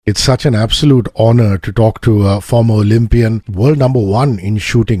It's such an absolute honor to talk to a former Olympian, world number one in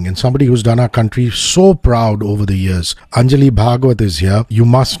shooting, and somebody who's done our country so proud over the years. Anjali Bhagwat is here. You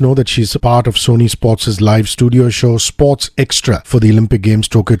must know that she's a part of Sony Sports' live studio show Sports Extra for the Olympic Games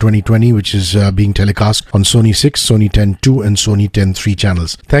Tokyo 2020, which is being telecast on Sony 6, Sony 10.2 and Sony 10.3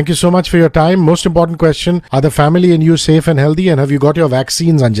 channels. Thank you so much for your time. Most important question, are the family and you safe and healthy, and have you got your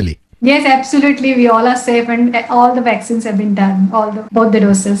vaccines, Anjali? Yes, absolutely. We all are safe and all the vaccines have been done, both the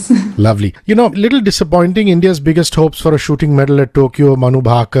doses. Lovely. Little disappointing, India's biggest hopes for a shooting medal at Tokyo, Manu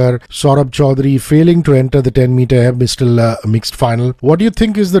Bhakar, Saurabh Chaudhary failing to enter the 10-meter air pistol mixed final. What do you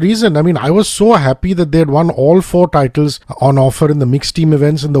think is the reason? I mean, I was so happy that they had won all 4 titles on offer in the mixed team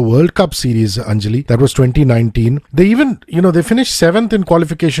events in the World Cup series, Anjali. That was 2019. They even, they finished 7th in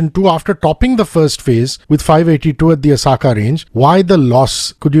qualification 2 after topping the first phase with 582 at the Osaka range. Why the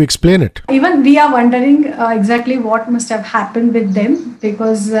loss? Could you explain it? Even we are wondering exactly what must have happened with them,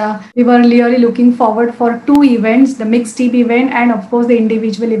 because we were really looking forward for 2 events, the mixed team event and of course the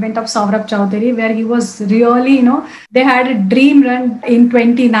individual event of Saurabh Chaudhary, where he was really, they had a dream run in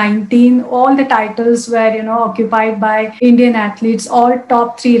 2019. All the titles were, occupied by Indian athletes. All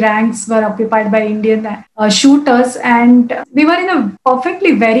top 3 ranks were occupied by Indian shooters, and we were in a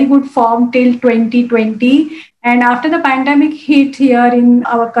perfectly very good form till 2020. And after the pandemic hit here in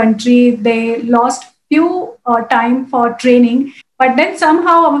our country, they lost few time for training. But then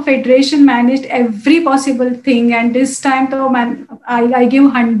somehow our federation managed every possible thing. And this time, though, I give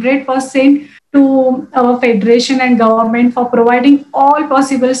 100% to our federation and government for providing all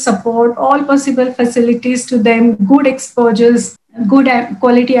possible support, all possible facilities to them, good exposures, good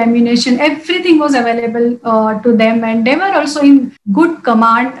quality ammunition, everything was available to them, and they were also in good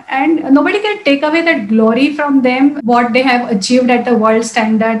command, and nobody can take away that glory from them, what they have achieved at the world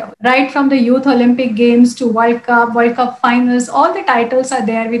standard, right from the Youth Olympic Games to World Cup finals. All the titles are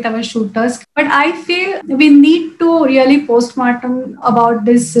there with our shooters, but I feel we need to really postmortem about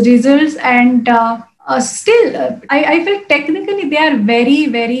these results, and I feel technically they are very,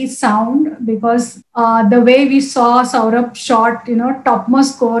 very sound, because the way we saw Saurabh shot,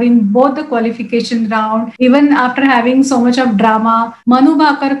 topmost score in both the qualification round, even after having so much of drama, Manu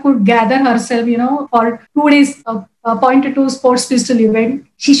Bhakar could gather herself, for 2 days .2 sports pistol event.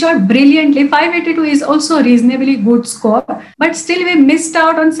 She shot brilliantly. 582 is also a reasonably good score, but still we missed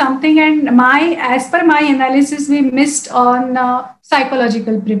out on something. And as per my analysis, we missed on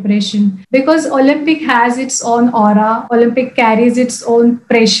psychological preparation, because Olympic has its own aura. Olympic carries its own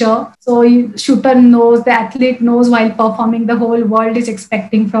pressure. So shooter knows, the athlete knows while performing, the whole world is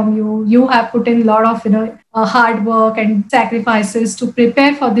expecting from you. You have put in a lot of, hard work and sacrifices to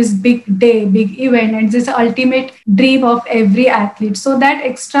prepare for this big day, big event, and this ultimate dream of every athlete. So that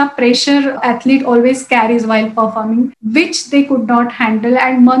extra pressure athlete always carries while performing, which they could not handle.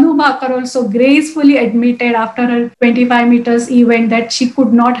 And Manu Bhakar also gracefully admitted after her 25 meters event that she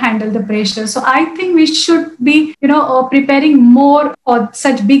could not handle the pressure. So I think we should be, preparing more for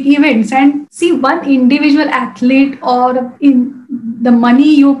such big events, and see one individual athlete or in the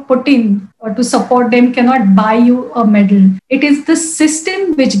money you put in or to support them cannot buy you a medal. It is the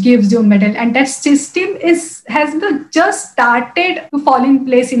system which gives you a medal, and that system has just started to fall in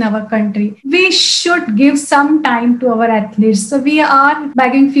place in our country. We should give some time to our athletes. So we are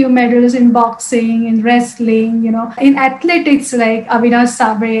bagging few medals in boxing, in wrestling, in athletics like Avinash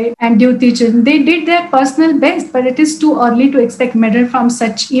Sabre and Dyuti Chand. They did their personal best, but it is too early to expect medal from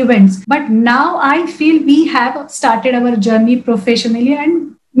such events. But now I feel we have started our journey professionally,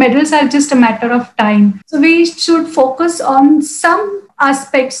 and medals are just a matter of time. So we should focus on some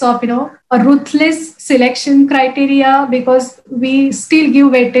aspects of, a ruthless selection criteria, because we still give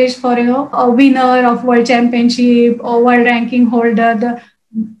weightage for, a winner of world championship or world ranking holder.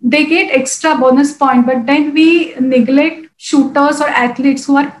 They get extra bonus point, but then we neglect shooters or athletes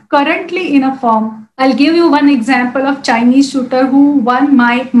who are currently in a form. I'll give you one example of Chinese shooter who won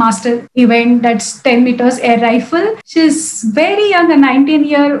my master event, that's 10 meters air rifle. She's very young, a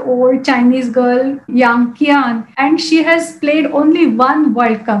 19-year-old Chinese girl, Yang Qian, and she has played only one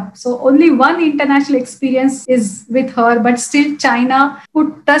World Cup. So only one international experience is with her, but still China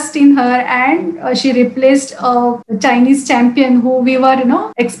put trust in her, and she replaced a Chinese champion who we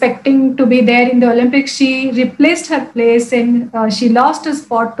were, expecting to be there in the Olympics. She replaced her place, and she lost a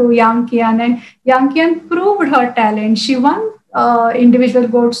spot to Yang Qian, and Yang Qian proved her talent. She won individual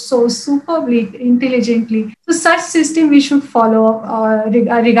gold so superbly, intelligently. So So such system we should follow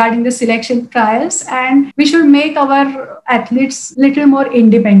regarding the selection trials, and we should make our athletes little more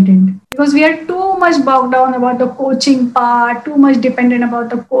independent, because we are too much bogged down about the coaching part, too much dependent about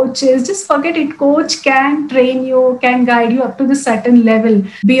the coaches. Just forget it. Coach can train you, can guide you up to the certain level.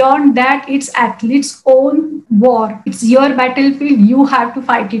 Beyond that, it's athlete's own war. It's your battlefield. You have to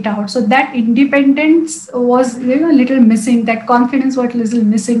fight it out. So that independence was a little missing. That confidence was a little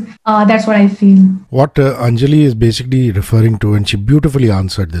missing. That's what I feel. What Anjali is basically referring to, and she beautifully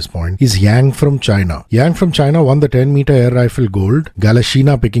answered this point, is Yang from China. Yang from China won the 10-meter air rifle gold,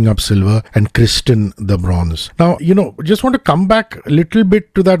 Galashina picking up silver, and Kristen the bronze. Now, just want to come back a little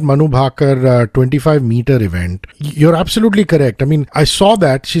bit to that Manu Bhaker 25-meter event. You're absolutely correct. I mean, I saw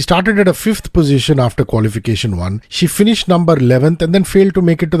that she started at a 5th position after qualification 1. She finished number 11th and then failed to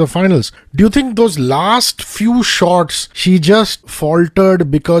make it to the finals. Do you think those last few shots she just faltered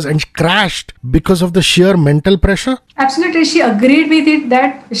and crashed because of the sheer mental pressure? Absolutely. She agreed with it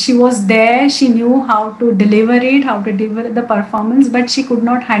that she was there. She knew how to deliver it, how to deliver the performance, but she could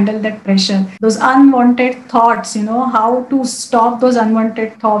not handle that pressure. Those unwanted thoughts, how to stop those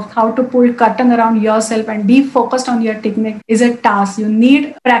unwanted thoughts, how to pull curtain around yourself and be focused on your technique is a task. You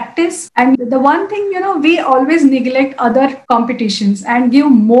need practice. And the one thing, we always neglect other competitions and give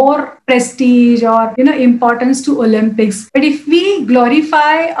more prestige or, importance to Olympics. But if we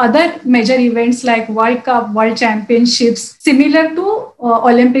glorify other major events like World Cup, World Championships, similar to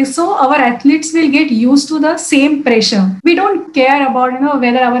Olympics, so our athletes will get used to the same pressure. We don't care about,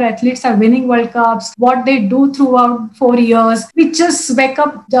 whether our athletes are winning World Cups, what they do throughout 4 years. We just wake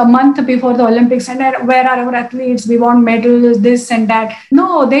up the month before the Olympics and where are our athletes? We want medals, this and that.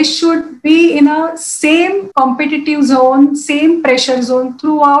 No, they should be in a same competitive zone, same pressure zone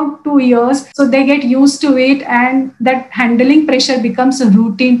throughout 2 years. So they get used to it, and that handling pressure becomes a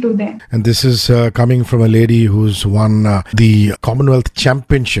routine to them. And this is coming from a lady who's won the Commonwealth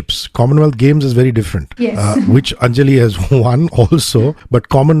Championships. Commonwealth Games is very different, yes. Which Anjali has won also, but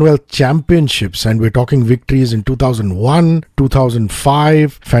Commonwealth Championships, and we're talking victories in 2001,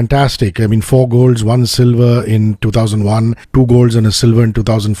 2005, fantastic. I mean, 4 golds, 1 silver in 2001, 2 golds and a silver in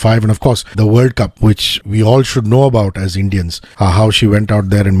 2005, and of course the World Cup, which we all should know about as Indians, how she went out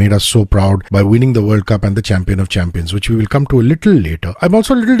there and made us so proud by winning the World Cup and the Champion of Champions, which we will come to a little later. I'm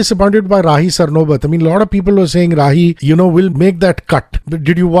also a little disappointed by Rahi Sarnobat. I mean, a lot of people were saying Rahi, will make that cut.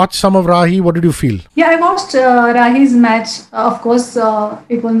 Did you watch some of Rahi? What did you feel? Yeah, I watched Rahi's match. Of course,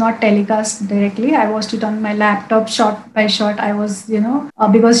 it was not telecast directly. I watched it on my laptop, shot by shot. I was,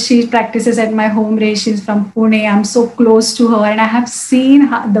 because she practices at my home race. She's from Pune. I'm so close to her, and I have seen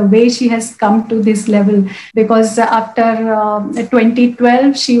the way she has come to this level. Because after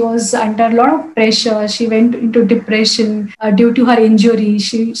 2012, she was under a lot of pressure. She went into depression due to her injury.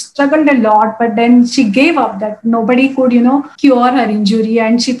 She struggled a lot, but then she gave up. That nobody could, cure her injury,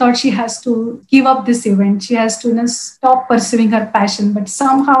 and she thought she has to give up this event. She has to stop pursuing her passion. But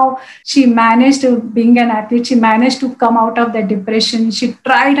somehow she managed to, being an athlete, she managed to come out of that depression. She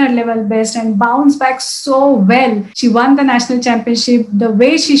tried her level best and bounced back so well. She won the national championship. The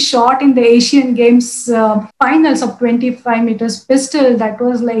way she shot in the Asian Games finals of 25 meters pistol, that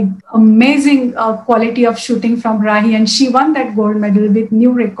was like amazing quality of shooting from Rahi, and she won that gold medal with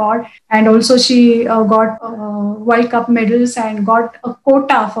new record. And also she got World Cup medals and got a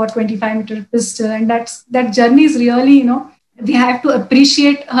quota for 25-meter pistol. And that journey is really, we have to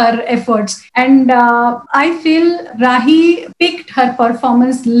appreciate her efforts. And I feel Rahi picked her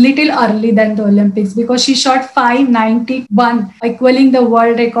performance little early than the Olympics, because she shot 591, equaling the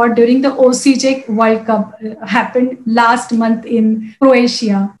world record during the OCJ World Cup happened last month in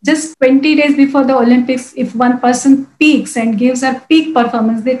Croatia. Just 20 days before the Olympics, if one person peaks and gives her peak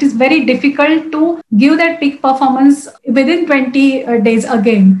performance, it is very difficult to give that peak performance within 20 days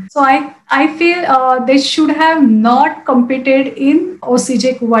again. So I feel they should have not competed in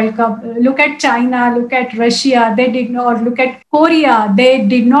OCJ World Cup. Look at China, look at Russia, they did not, or look at Korea, they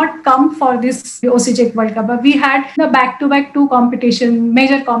did not come for this OCJ World Cup. But we had the back-to-back 2 competition,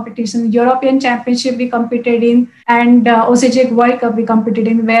 major competition, European Championship we competed in, and OCJ World Cup we competed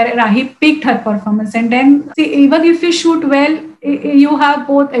in, where Rahi picked her performance. And then, see, even if you shoot well, you have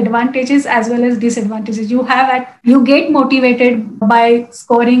both advantages as well as disadvantages. You get motivated by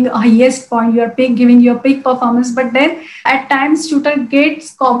scoring highest point, giving your peak performance. But then at times shooter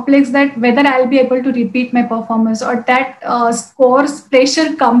gets complex that whether I'll be able to repeat my performance, or that scores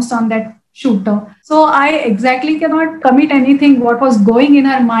pressure comes on that shooter. So I exactly cannot commit anything what was going in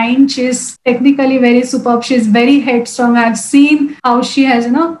her mind. She's technically very superb. She's very headstrong. I've seen how she has,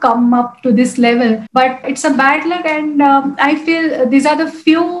 come up to this level. But it's a bad luck, and I feel these are the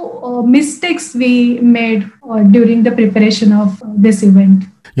few mistakes we made during the preparation of this event.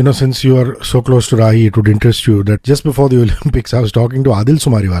 Since you are so close to Rahi, it would interest you that just before the Olympics, I was talking to Adil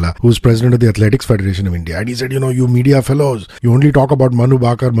Sumariwala, who's president of the Athletics Federation of India. And he said, you media fellows, you only talk about Manu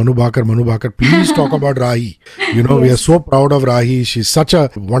Bhakar. Please talk about Rahi. Yes. We are so proud of Rahi. She's such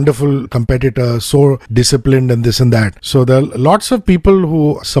a wonderful competitor, so disciplined and this and that. So there are lots of people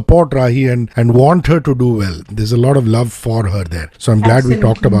who support Rahi and want her to do well. There's a lot of love for her there. So I'm glad we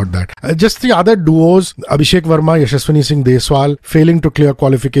talked about that. Just the other duos, Abhishek Verma, Yashaswini Singh Deswal, failing to clear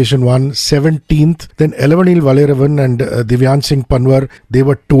qualification 1, 17th. Then Elevanil Valeravan and Divyan Singh Panwar, they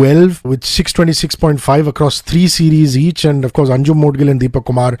were 12 with 626.5 across 3 series each. And of course, Anjum Modgil and Deepak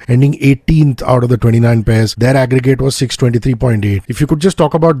Kumar ending 18th out of the 29 pairs. Their aggregate was 623.8. If you could just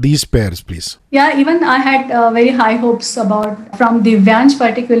talk about these pairs, please. Yeah, even I had very high hopes about from Divyansh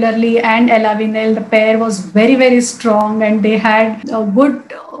particularly and Elavinel. The pair was very, very strong, and they had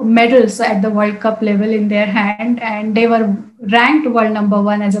good medals at the World Cup level in their hand, and they were ranked world number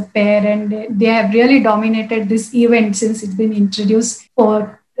 1 as a pair, and they have really dominated this event since it's been introduced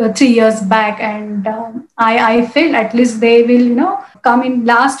for 3 years back. And I feel at least they will, come in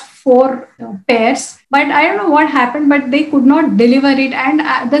last 4 pairs. But I don't know what happened, but they could not deliver it.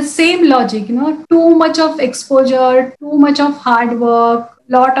 And the same logic, too much of exposure, too much of hard work,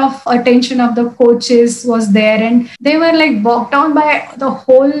 lot of attention of the coaches was there, and they were like bogged down by the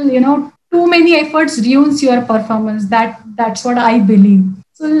whole, too many efforts ruins your performance. That's what I believe.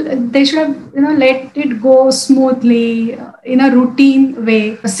 So they should have, let it go smoothly in a routine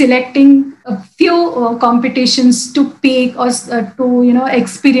way, selecting a few competitions to pick or to,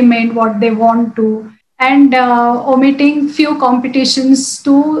 experiment what they want to, and omitting few competitions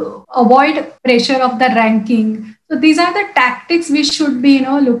to avoid pressure of the ranking. So these are the tactics we should be,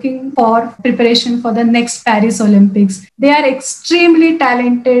 looking for preparation for the next Paris Olympics. They are extremely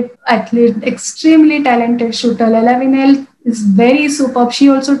talented athlete, extremely talented shooter. Elavinel is very superb. She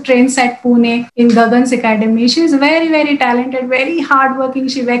also trains at Pune in Gagan's Academy. She is very, very talented, very hardworking.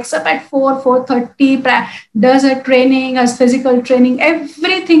 She wakes up at 4:30, does her training, her physical training,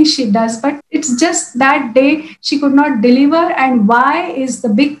 everything she does. But it's just that day she could not deliver. And why is the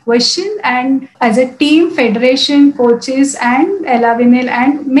big question. And as a team, federation, coaches, and Elavinel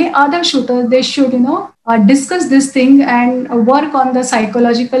and may other shooters, they should, discuss this thing and work on the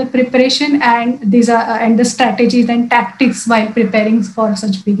psychological preparation and these are and the strategies and tactics while preparing for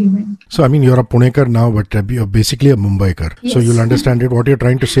such big event. So you're a Punekar now, but you're basically a Mumbaikar. Yes. So you'll understand it. What you're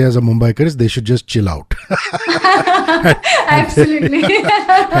trying to say as a Mumbaikar is they should just chill out. Absolutely.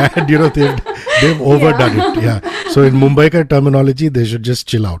 And they've overdone it. Yeah. So in Mumbaikar terminology, they should just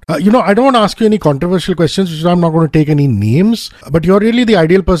chill out. I don't want to ask you any controversial questions, which I'm not going to take any names, but you're really the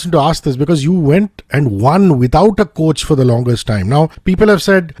ideal person to ask this because you went and won without a coach for the longest time. Now, people have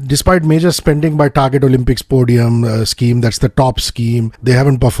said, despite major spending by Target Olympics podium scheme, that's the top scheme, they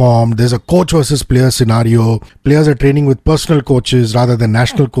haven't performed. There's a coach versus player scenario. Players are training with personal coaches rather than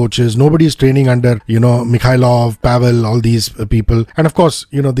national coaches. Nobody's training under, Mikhailov, Pavel, all these people. And of course,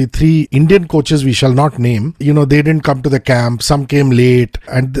 the 3 Indian coaches we shall not name, they didn't come to the camp. Some came late.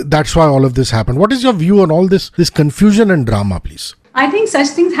 And that's why all of this happened. What is your view on all this confusion and drama, please? I think such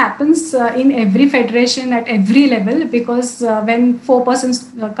things happens in every federation at every level because when 4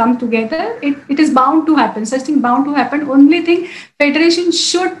 persons come together, it is bound to happen. Such thing bound to happen. Only thing, federation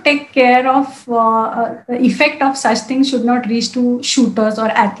should take care of the effect of such things should not reach to shooters or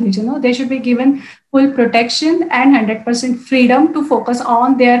athletes. They should be given full protection and 100% freedom to focus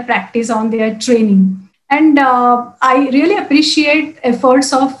on their practice, on their training. And I really appreciate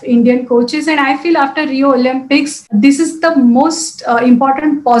efforts of Indian coaches. And I feel after Rio Olympics, this is the most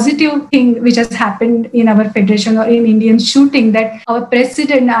important positive thing which has happened in our federation or in Indian shooting, that our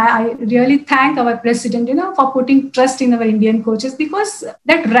president, I really thank our president, for putting trust in our Indian coaches, because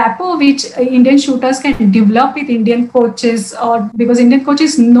that rapport which Indian shooters can develop with Indian coaches, or because Indian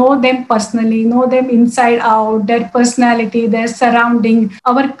coaches know them personally, know them inside out, their personality, their surrounding,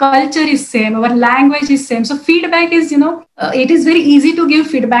 our culture is same, our language is same. So feedback is, it is very easy to give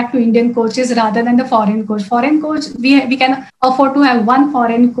feedback to Indian coaches rather than the foreign coach. Foreign coach, we can afford to have one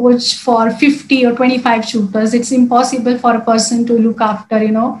foreign coach for 50 or 25 shooters. It's impossible for a person to look after,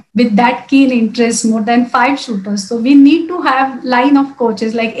 with that keen interest, more than 5 shooters. So we need to have line of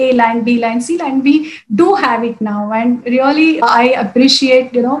coaches like A line, B line, C line. We do have it now. And really, I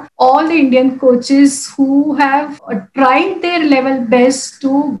appreciate, all the Indian coaches who have tried their level best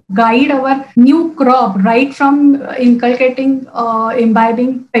to guide our new crop, right from inculcating,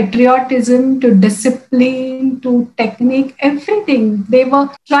 imbibing patriotism to discipline to technique, everything. They were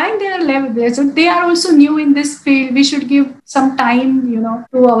trying their level best. So they are also new in this field. We should give some time,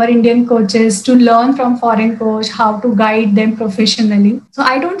 to our Indian coaches to learn from foreign coach how to guide them professionally. So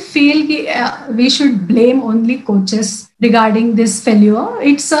I don't feel we should blame only coaches regarding this failure.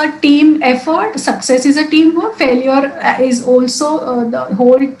 It's a team effort. Success is a teamwork. Failure is also the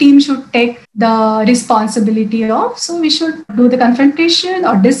whole team should take the responsibility of. So we should do the confrontation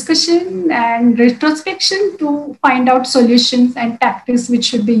or discussion and retrospection to find out solutions and tactics which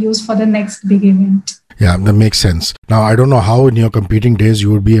should be used for the next big event. Yeah, that makes sense. Now, I don't know how in your competing days you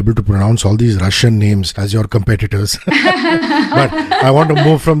would be able to pronounce all these Russian names as your competitors. But I want to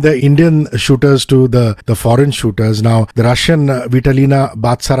move from the Indian shooters to the foreign shooters. Now, the Russian Vitalina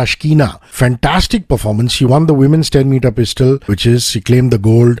Batsarashkina, fantastic performance. She won the women's 10-meter pistol, she claimed the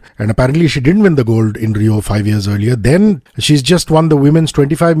gold. And apparently she didn't win the gold in Rio 5 years earlier. Then she's just won the women's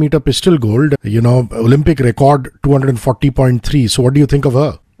 25-meter pistol gold, Olympic record 240.3. So what do you think of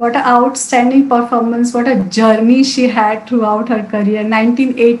her? What an outstanding performance. What a journey she had throughout her career.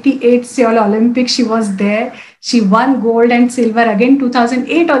 1988 Seoul Olympics, she was there. She won gold and silver. Again,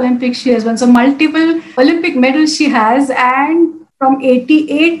 2008 Olympics, she has won. So multiple Olympic medals she has. And from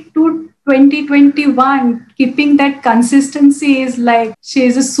 88 to 2021, keeping that consistency is like she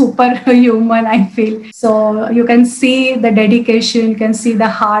is a superhuman, I feel. So you can see the dedication, you can see the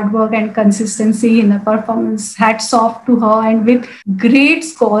hard work and consistency in the performance. Hats off to her, and with great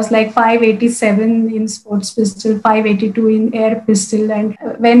scores like 587 in sports pistol, 582 in air pistol. And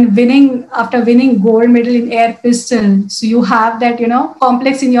after winning gold medal in air pistol, so you have that,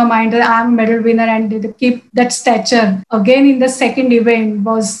 complex in your mind that I'm a medal winner, and to keep that stature again in the second event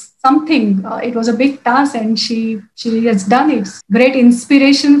was something. It was a big task, and she has done it. Great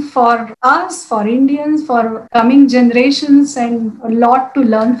inspiration for us, for Indians, for coming generations, and a lot to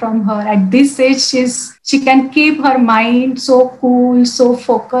learn from her. At this age, she can keep her mind so cool, so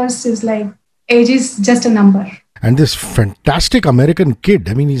focused. It's like age is just a number. And this fantastic American kid,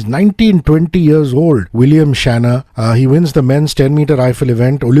 he's 19, 20 years old, William Shanna. He wins the men's 10-meter rifle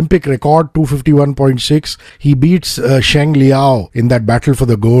event, Olympic record 251.6. He beats Sheng Liao in that battle for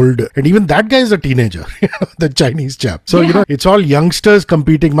the gold. And even that guy is a teenager, the Chinese chap. So, it's all youngsters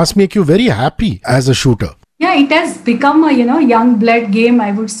competing. Must make you very happy as a shooter. Yeah, it has become a, young blood game,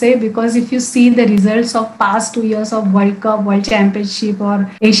 I would say, because if you see the results of past 2 years of World Cup, World Championship or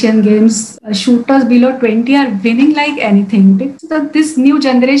Asian Games, shooters below 20 are winning like anything. This new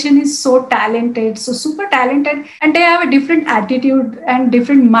generation is so talented, so super talented, and they have a different attitude and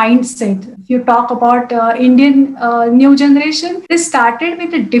different mindset. If you talk about Indian new generation, they started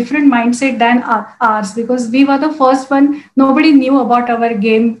with a different mindset than ours, because we were the first one. Nobody knew about our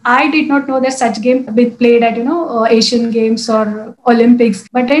game. I did not know that such game been played at Asian Games or Olympics.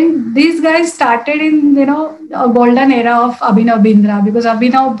 But then these guys started in a golden era of Abhinav Bindra, because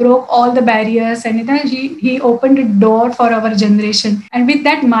Abhinav broke all the barriers, and he opened a door for our generation. And with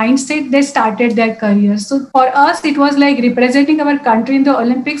that mindset, they started their career. So for us, it was like representing our country in the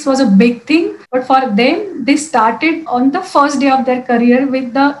Olympics was a big thing. But for them, they started on the first day of their career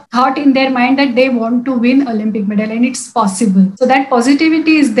with the thought in their mind that they want to win Olympic medal, and it's possible. So that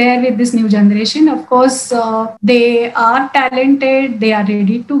positivity is there with this new generation. Of course, they are talented. They are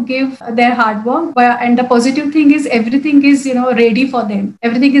ready to give their hard work. And the positive thing is everything is, ready for them.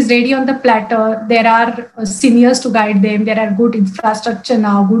 Everything is ready on the platter. There are seniors to guide them. There are good infrastructure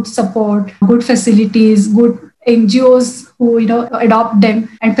now, good support, good facilities, good NGOs who adopt them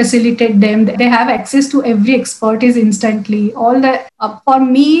and facilitate them. They have access to every expertise instantly. All the for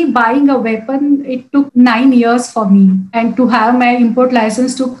me, buying a weapon, it took 9 years for me, and to have my import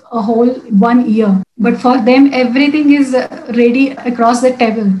license took a whole 1 year. But for them, everything is ready across the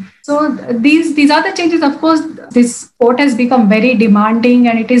table. So these are the changes. Of course, this sport has become very demanding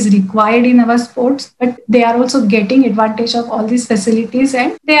and it is required in our sports, but they are also getting advantage of all these facilities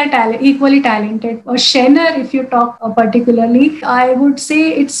and they are equally talented. Or Shenner, if you talk particularly, I would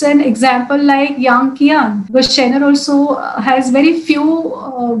say it's an example like Yang Qian, because Shenner also has very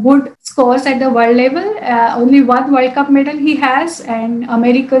few good scores at the world level. Only one World Cup medal he has, and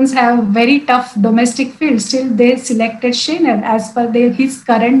Americans have very tough domestic field. Still, they selected Shenner as per his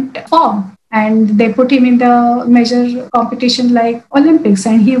current form. And they put him in the major competition like Olympics,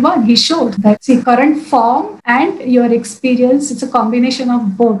 and he won. He showed that current form and your experience, it's a combination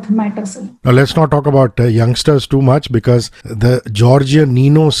of both matters. Now let's not talk about youngsters too much, because the Georgian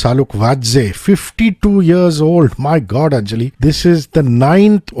Nino Salukvadze, 52 years old. My God, Anjali, this is the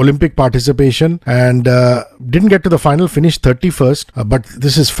 9th Olympic participation and didn't get to the final, finished 31st. But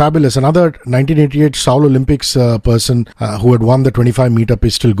this is fabulous. Another 1988 Seoul Olympics person who had won the 25-meter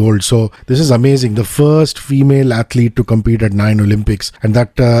pistol gold. So this is amazing. The first female athlete to compete at 9 Olympics. And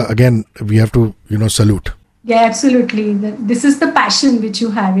that, again, we have to, salute. Yeah, absolutely. This is the passion which you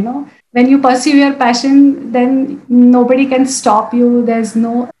have, When you pursue your passion, then nobody can stop you. There's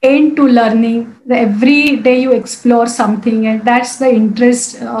no end to learning. Every day you explore something, and that's the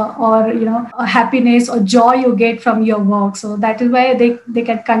interest or happiness or joy you get from your work. So that is why they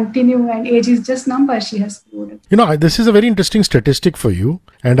can continue, and age is just number, she has proved. This is a very interesting statistic for you.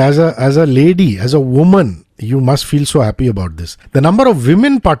 And as a lady, as a woman, you must feel so happy about this. The number of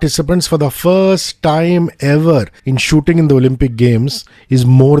women participants for the first time ever in shooting in the Olympic Games is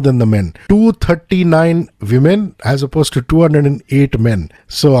more than the men. 239 women as opposed to 208 men.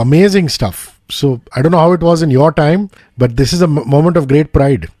 So amazing stuff. So I don't know how it was in your time, but this is a moment of great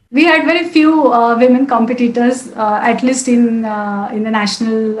pride. We had very few women competitors, at least in the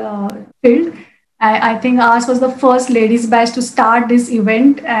national field. I think ours was the first ladies batch to start this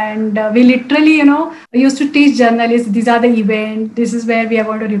event, and we literally, used to teach journalists, these are the event, this is where we are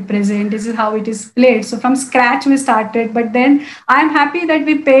going to represent, this is how it is played. So from scratch we started, but then I'm happy that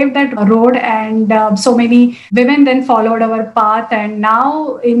we paved that road, and so many women then followed our path, and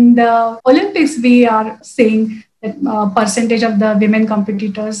now in the Olympics we are seeing that percentage of the women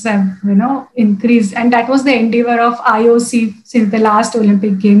competitors have, increased. And that was the endeavor of IOC since the last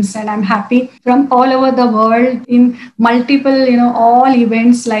Olympic Games. And I'm happy from all over the world in multiple, all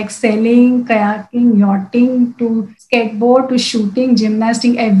events like sailing, kayaking, yachting, to skateboard, to shooting,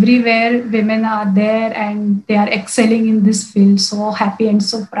 gymnastics, everywhere women are there and they are excelling in this field. So happy and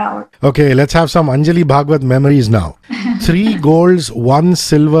so proud. Okay, let's have some Anjali Bhagwat memories now. 3 golds, 1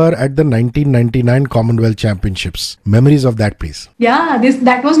 silver at the 1999 Commonwealth Championships. Memories of that, please. Yeah,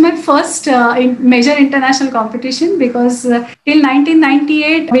 that was my first major international competition, because till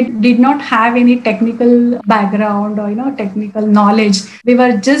 1998 we did not have any technical background or technical knowledge. We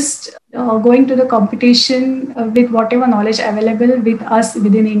were just going to the competition with whatever knowledge available with us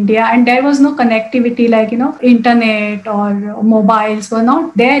within India, and there was no connectivity like internet or mobiles were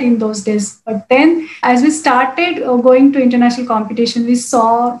not there in those days. But then as we started going to international competition, we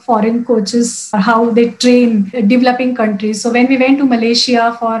saw foreign coaches how they train developing countries. So when we went to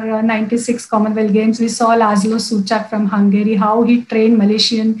Malaysia for 96 Commonwealth Games, we saw Laszlo Suchak from Hungary, how he trained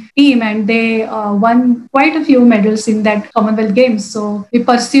Malaysian team, and they won quite a few medals in that Commonwealth Games. So we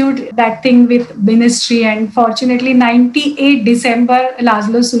pursued that thing with ministry, and fortunately 98 December,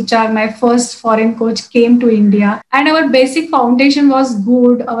 Laszlo Suchak, my first foreign coach, came to India, and our basic foundation was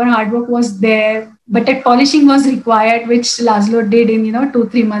good, our hard work was there, but that polishing was required, which Laszlo did in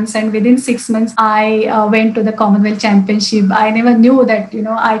 2-3 months, and within 6 months I went to the Commonwealth Championship. I never knew that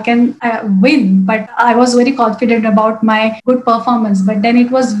I can win, but I was very confident about my good performance. But then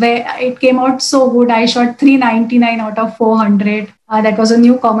it came out so good. I shot 399 out of 400. That was a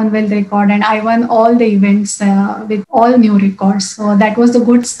new Commonwealth record, and I won all the events with all new records. So that was the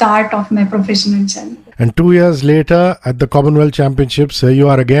good start of my professional journey. And 2 years later at the Commonwealth Championships, here you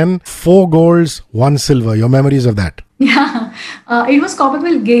are again, 4 golds, 1 silver. Your memories of that? Yeah, it was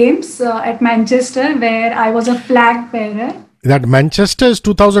Commonwealth Games at Manchester, where I was a flag bearer. That Manchester is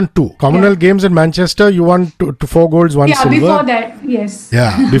 2002. Commonwealth Games in Manchester, you won 4 golds, 1 silver. Yeah, before that, yes.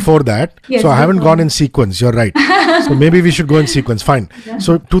 Yeah, before that. Yes, so I haven't gone in sequence, you're right. So maybe we should go in sequence, fine. Yeah.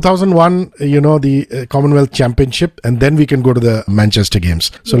 So 2001, the Commonwealth Championship, and then we can go to the Manchester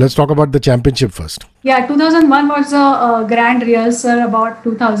Games. So let's talk about the championship first. Yeah, 2001 was a grand rehearsal about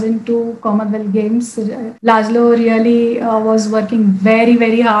 2002 Commonwealth Games. Laszlo really was working very,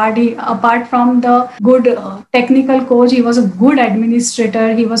 very hard. Apart from the good technical coach, he was a good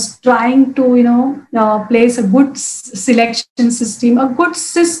administrator. He was trying to, place a good selection system, a good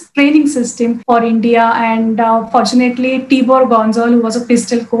training system for India. And fortunately, Tibor Gonzal, who was a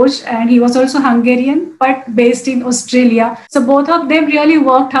pistol coach, and he was also Hungarian, but based in Australia. So both of them really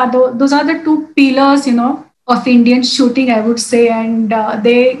worked hard. Those are the two pillars, of Indian shooting, I would say, and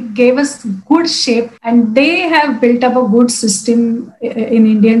they gave us good shape, and they have built up a good system in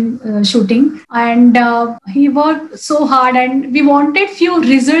Indian shooting. And he worked so hard, and we wanted few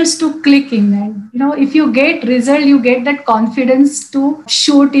results to click in. And if you get result, you get that confidence to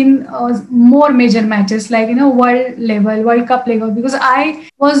shoot in more major matches, like world level, World Cup level. Because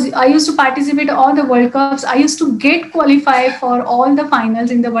I used to participate all the World Cups. I used to get qualified for all the finals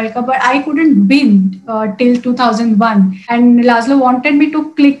in the World Cup, but I couldn't win till 2001. And Laszlo wanted me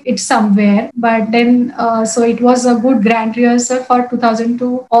to click it somewhere, but then so it was a good grand rehearsal for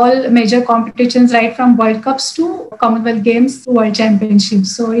 2002. All major competitions, right from World Cups to Commonwealth Games to World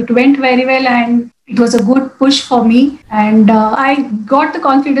Championships. So it went very well, and it was a good push for me, and I got the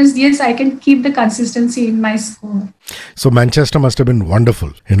confidence. Yes, I can keep the consistency in my score. So Manchester must have been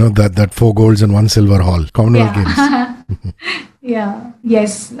wonderful. That 4 golds and 1 silver haul, Commonwealth Games. Yeah,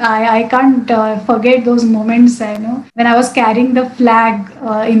 yes, I can't forget those moments. When I was carrying the flag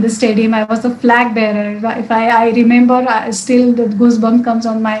in the stadium, I was the flag bearer. If I remember, still the goosebump comes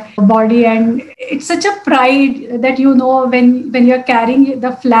on my body, and it's such a pride that when you're carrying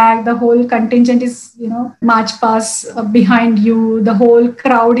the flag, the whole contingent is march past behind you, the whole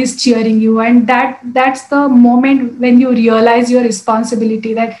crowd is cheering you, and that's the moment when you realize your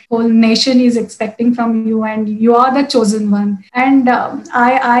responsibility, that whole nation is expecting from you, and you are the chosen one. And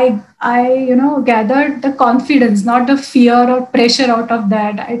I gathered the confidence, not the fear or pressure out of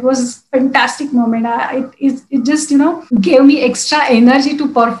that. It was a fantastic moment. It just gave me extra energy to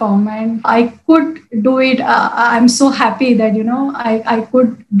perform, and I could do it. I'm so happy that I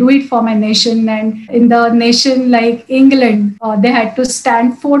could do it for my nation. And in the nation like England, they had to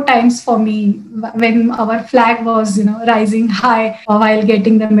stand 4 times for me when our flag was rising high while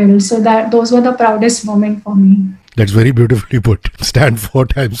getting the medal. So those were the proudest moment for me. That's very beautifully put. Stand 4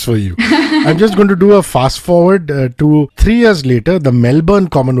 times for you. I'm just going to do a fast forward to 3 years later, the Melbourne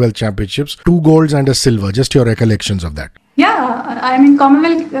Commonwealth Championships, 2 golds and a silver. Just your recollections of that. Yeah, I mean,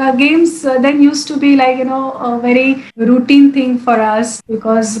 Commonwealth Games then used to be like, a very routine thing for us,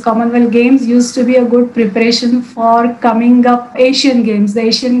 because Commonwealth Games used to be a good preparation for coming up Asian Games. The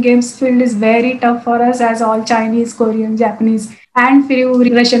Asian Games field is very tough for us, as all Chinese, Korean, Japanese and few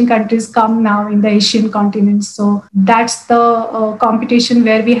Russian countries come now in the Asian continent. So that's the competition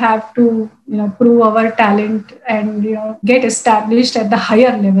where we have to prove our talent and get established at the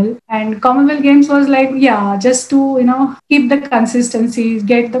higher level. And Commonwealth Games was like, just to keep the consistency,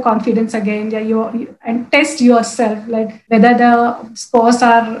 get the confidence again, and test yourself, like whether the scores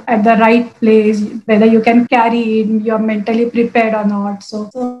are at the right place, whether you can carry it, you're mentally prepared or not. So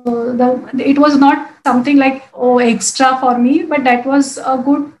it was not something like extra for me, but that was a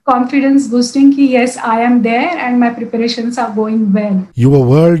good confidence boosting. Yes, I am there and my preparations are going well. You were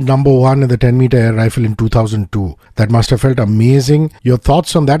world number 1 in the 10-meter air rifle in 2002. That must have felt amazing. Your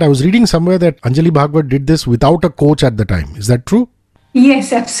thoughts on that? I was reading somewhere that Anjali Bhagwat did this without a coach at the time. Is that true?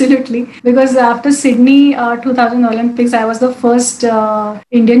 Yes, absolutely. Because after Sydney 2000 Olympics, I was the first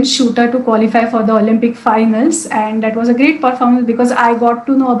Indian shooter to qualify for the Olympic finals. And that was a great performance, because I got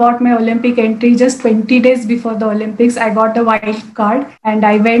to know about my Olympic entry just 20 days before the Olympics. I got the wild card and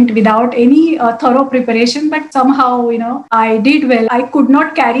I went without any thorough preparation. But somehow, I did well. I could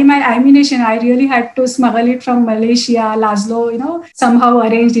not carry my ammunition. I really had to smuggle it from Malaysia. Laszlo, somehow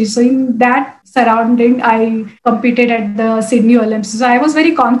arranged it. So in that surrounding, I competed at the Sydney Olympics. So I was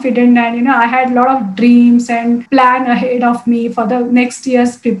very confident, and I had a lot of dreams and plan ahead of me for the next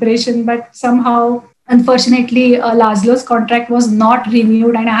year's preparation. But somehow, unfortunately, Laszlo's contract was not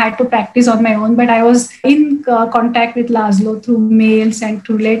renewed, and I had to practice on my own. But I was in contact with Laszlo through mails and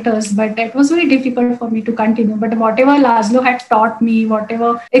through letters. But it was very difficult for me to continue. But whatever Laszlo had taught me,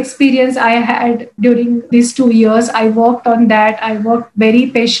 whatever experience I had during these 2 years, I worked on that. I worked very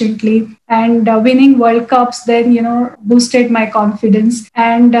patiently. and winning World Cups then, boosted my confidence.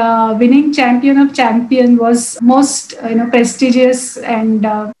 And winning Champion of Champion was most, prestigious and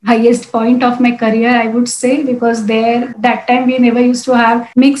highest point of my career, I would say, because there that time we never used to have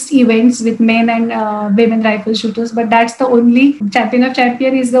mixed events with men and women rifle shooters, but that's the only Champion of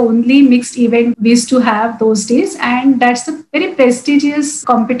Champion is the only mixed event we used to have those days, and that's a very prestigious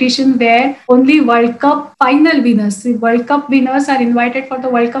competition where only World Cup final winners, the World Cup winners are invited for the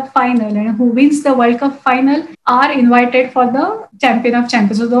World Cup final, and who wins the World Cup final are invited for the Champion of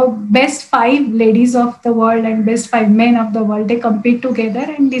Champions. So the best 5 ladies of the world and best 5 men of the world, they compete together,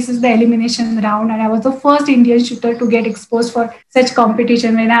 and this is the elimination round. And I was the first Indian shooter to get exposed for such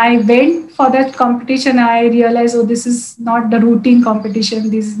competition. When I went for that competition, I realized, oh, this is not the routine competition.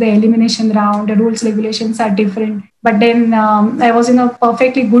 This is the elimination round. The rules regulations are different. But then I was in a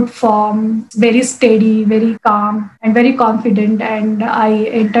perfectly good form, very steady, very calm, and very confident. And I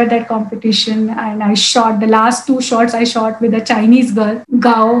entered that competition and I shot the last 2 shots. I shot with a Chinese girl,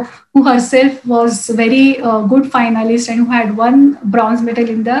 Gao, who herself was very good finalist and who had won bronze medal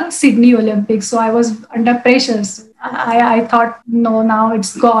in the Sydney Olympics. So I was under pressure. So I thought, no, now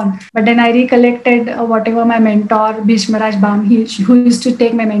it's gone. But then I recollected whatever my mentor, Bhishmaraj Bam, who used to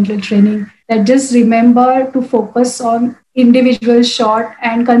take my mental training, that just remember to focus on individual shot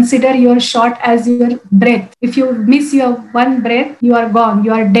and consider your shot as your breath. If you miss your one breath, you are gone,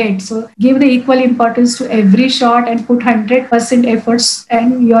 you are dead. So give the equal importance to every shot and put 100% efforts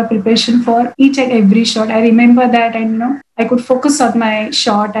and your preparation for each and every shot. I remember that, and I could focus on my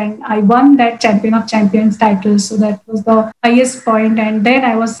shot, and I won that Champion of Champions title. So that was the highest point. And then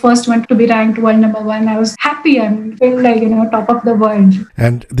I was first one to be ranked world number 1. I was happy and felt like, top of the world.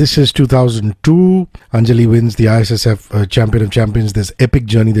 And this is 2002. Anjali wins the ISSF Champion of Champions, this epic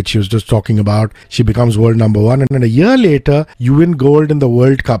journey that she was just talking about. She becomes world number 1. And a year later, you win gold in the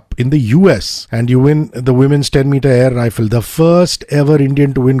World Cup in the US. And you win the women's 10-meter air rifle, the first ever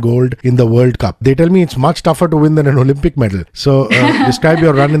Indian to win gold in the World Cup. They tell me it's much tougher to win than an Olympic medal. So describe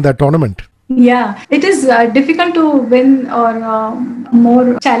your run in that tournament. Yeah, it is difficult to win, or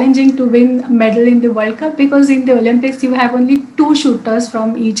more challenging to win medal in the World Cup, because in the Olympics you have only 2 shooters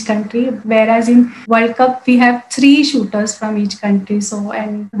from each country, whereas in World Cup we have 3 shooters from each country. So,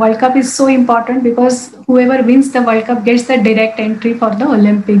 and World Cup is so important because whoever wins the World Cup gets the direct entry for the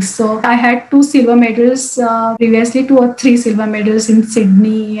Olympics. So I had 2 silver medals previously, 2 or 3 silver medals in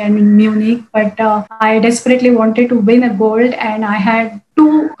Sydney and in Munich, but I desperately wanted to win a gold, and I had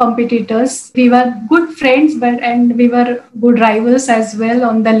 2 competitors. We were good friends, and we were good rivals as well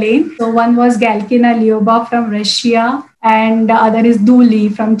on the lane. So one was Galkina Lyubov from Russia, and the other is Du Li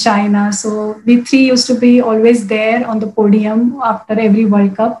from China. So we 3 used to be always there on the podium after every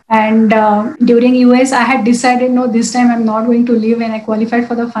World Cup. And during US, I had decided, no, this time I'm not going to leave, and I qualified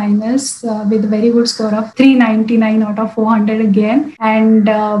for the finals with a very good score of 399 out of 400 again. And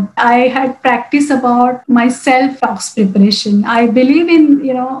I had practiced about my self-talks preparation. I believe in,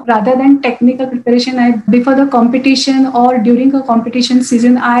 rather than technical preparation, before the competition or during a competition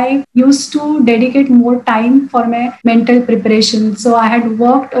season, I used to dedicate more time for my mental preparation. So I had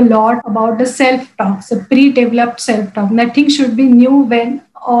worked a lot about the self-talk, so pre-developed self-talk. Nothing should be new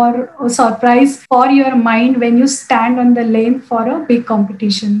or a surprise for your mind when you stand on the lane for a big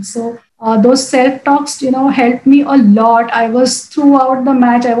competition. So those self-talks, helped me a lot. I was throughout the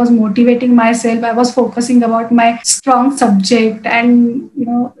match, I was motivating myself. I was focusing about my strong subject, and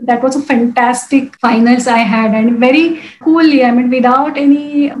that was a fantastic finals I had, and very coolly. I mean, without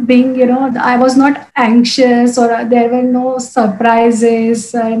any being, I was not anxious, or there were no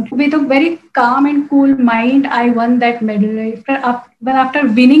surprises, and with a very calm and cool mind, I won that medal. After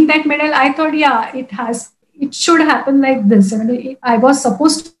winning that medal, I thought, yeah, it should happen like this. I was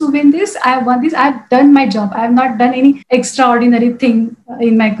supposed to win this. I have won this. I've done my job. I have not done any extraordinary thing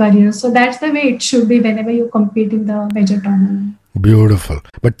in my career. So that's the way it should be whenever you compete in the major tournament. Beautiful.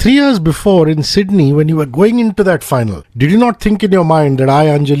 But 3 years before in Sydney, when you were going into that final, did you not think in your mind that I,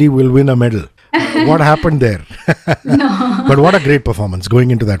 Anjali, will win a medal? What happened there? No. But what a great performance going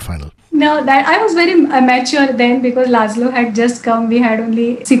into that final. No, that I was very amateur then, because Laszlo had just come. We had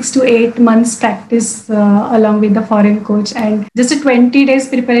only 6 to 8 months practice along with the foreign coach, and just a 20 days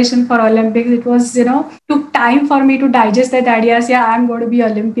preparation for Olympics. It was, took time for me to digest that ideas. Yeah, I'm going to be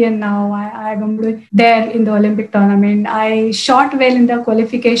Olympian now. I'm going to be there in the Olympic tournament. I shot well in the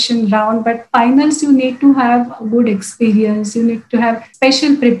qualification round, but finals you need to have a good experience. You need to have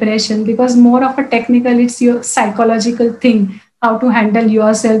special preparation, because more of a technical, it's your psychological thing. How to handle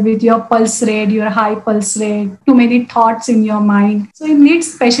yourself with your pulse rate, your high pulse rate, too many thoughts in your mind. So it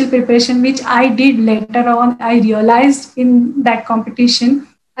needs special preparation, which I did later on. I realized in that competition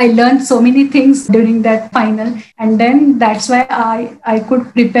I learned so many things during that final, and then that's why I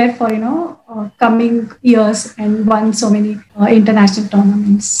could prepare for coming years and won so many international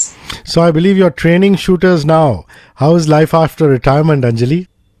tournaments. So I believe you're training shooters now. How is life after retirement, Anjali?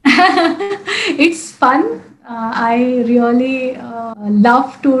 It's fun. I really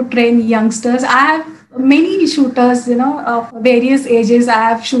love to train youngsters. I have many shooters, of various ages. I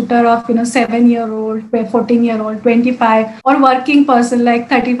have shooter of 7-year-old, 14-year-old, 25, or working person like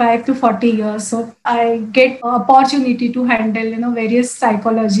 35 to 40 years. So I get opportunity to handle various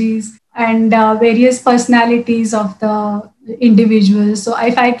psychologies and various personalities of the individuals. So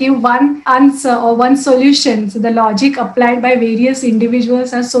if I give one answer or one solution, so the logic applied by various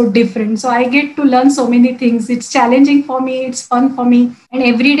individuals are so different. So I get to learn so many things. It's challenging for me, it's fun for me, and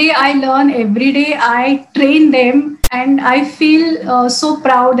every day I learn, every day I train them, and I feel so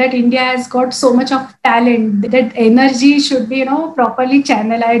proud that India has got so much of talent. That energy should be properly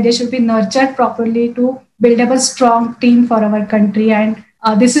channeled, they should be nurtured properly to build up a strong team for our country. And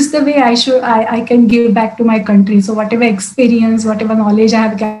this is the way I can give back to my country. So whatever experience, whatever knowledge I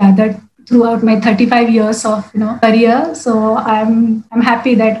have gathered throughout my 35 years of career, so I'm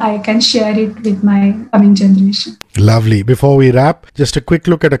happy that I can share it with my coming generation. Lovely. Before we wrap, just a quick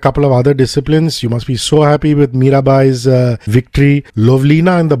look at a couple of other disciplines. You must be so happy with Mirabai's victory.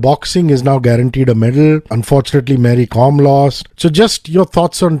 Lovlina in the boxing is now guaranteed a medal. Unfortunately, Mary Kom lost. So just your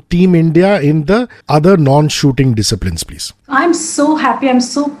thoughts on Team India in the other non-shooting disciplines, please. I'm so happy. I'm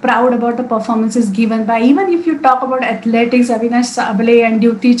so proud about the performances given by, even if you talk about athletics, Avinash Sable and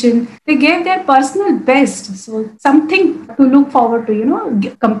Duty Chin, they gave their personal best. So something to look forward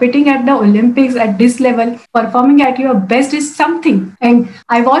to, competing at the Olympics at this level, performing at your best is something. And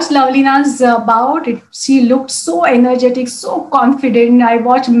I watched Lovlina's bout. She looked so energetic, so confident. I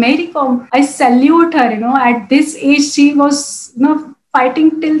watched Mary Kom. I salute her, at this age, she was,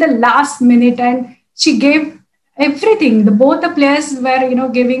 fighting till the last minute, and she gave everything. Both the players were,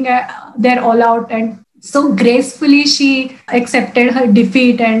 giving their all out, and so gracefully she accepted her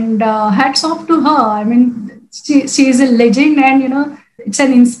defeat. And hats off to her. I mean, she is a legend, and it's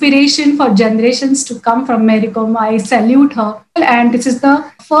an inspiration for generations to come from Mary Kom. I salute her. And this is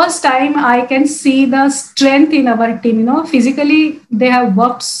the first time I can see the strength in our team. Physically, they have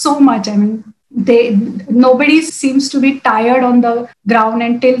worked so much. I mean, nobody seems to be tired on the ground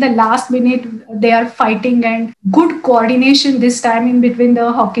until the last minute. They are fighting, and good coordination this time in between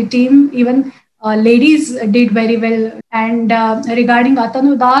the hockey team. Even ladies did very well. And regarding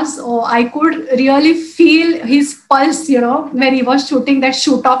Atanu Das, I could really feel his pulse, when he was shooting that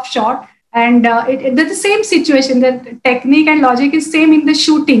shoot-off shot. And it's the same situation. The technique and logic is same in the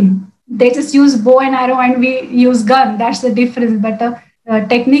shooting. They just use bow and arrow, and we use gun. That's the difference. But the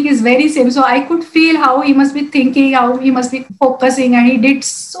technique is very same. So I could feel how he must be thinking, how he must be focusing, and he did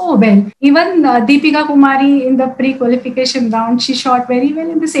so well. Even Deepika Kumari in the pre-qualification round, she shot very well.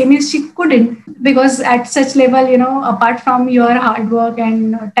 In the semis, she couldn't, because at such level, apart from your hard work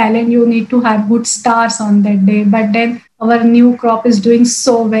and talent, you need to have good stars on that day. But then our new crop is doing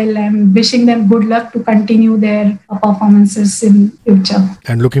so well. I'm wishing them good luck to continue their performances in future.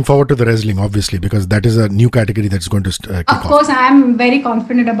 And looking forward to the wrestling, obviously, because that is a new category that's going to kick off. Of course, I'm very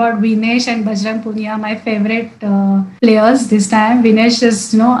confident about Vinesh and Bajrang Punia, my favorite players this time. Vinesh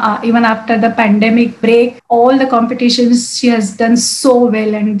is, even after the pandemic break, all the competitions she has done so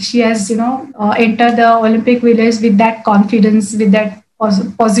well, and she has, entered the Olympic village with that confidence, with that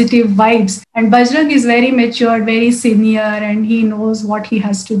positive vibes. And Bajrang is very mature, very senior, and he knows what he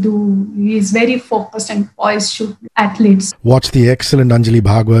has to do. He is very focused and poised shoot athletes. Watch the excellent Anjali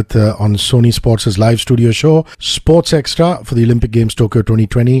Bhagwat on Sony Sports' live studio show, Sports Extra, for the Olympic Games Tokyo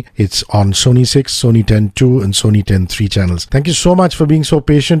 2020. It's on Sony 6, Sony 10.2 and Sony 10.3 channels. Thank you so much for being so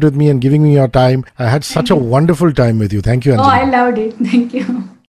patient with me and giving me your time. I had such a wonderful time with you. Thank you, Anjali. I loved it. Thank you.